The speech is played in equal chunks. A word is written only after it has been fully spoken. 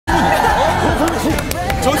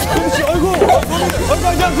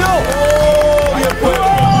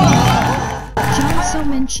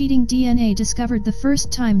So-min cheating DNA discovered the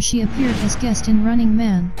first time she appeared as guest in Running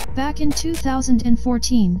Man. Back in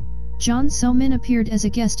 2014, Jeon So-min appeared as a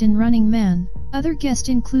guest in Running Man. Other guests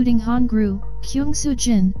including Han Gru, Kyung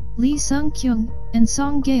Soo-jin, Lee Sung-kyung, and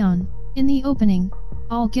Song Gaeon. In the opening,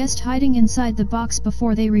 all guests hiding inside the box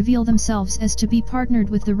before they reveal themselves as to be partnered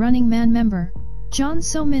with the Running Man member. Jeon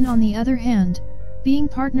So-min on the other hand, being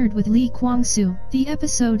partnered with Lee Kwang-soo. The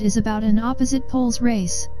episode is about an opposite poles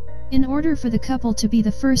race. In order for the couple to be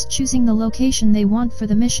the first choosing the location they want for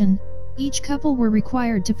the mission, each couple were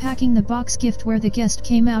required to packing the box gift where the guest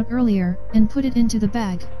came out earlier, and put it into the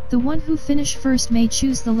bag. The one who finished first may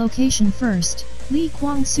choose the location first. Lee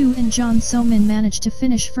Kwang-soo and Jeon So-min managed to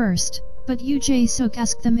finish first, but Yoo Jae-suk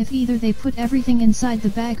asked them if either they put everything inside the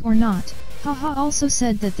bag or not. Haha also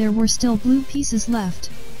said that there were still blue pieces left.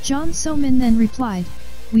 Jeon So-min then replied,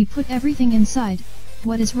 "We put everything inside,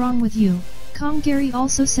 what is wrong with you?" Kong Gary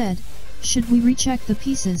also said, "Should we recheck the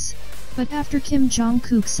pieces?" But after Kim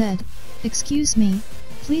Jong-kook said, "Excuse me,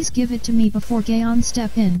 please give it to me before Gaeon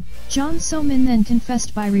step in." Jeon So-min then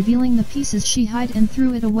confessed by revealing the pieces she hid and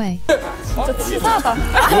threw it away.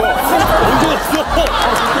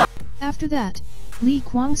 After that, Lee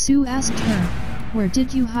Kwang-soo asked her, "Where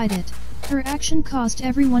did you hide it?" Her action caused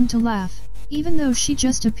everyone to laugh, even though she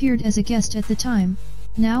just appeared as a guest at the time.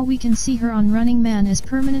 Now we can see her on Running Man as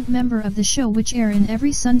permanent member of the show, which air in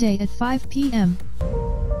every Sunday at 5 p.m.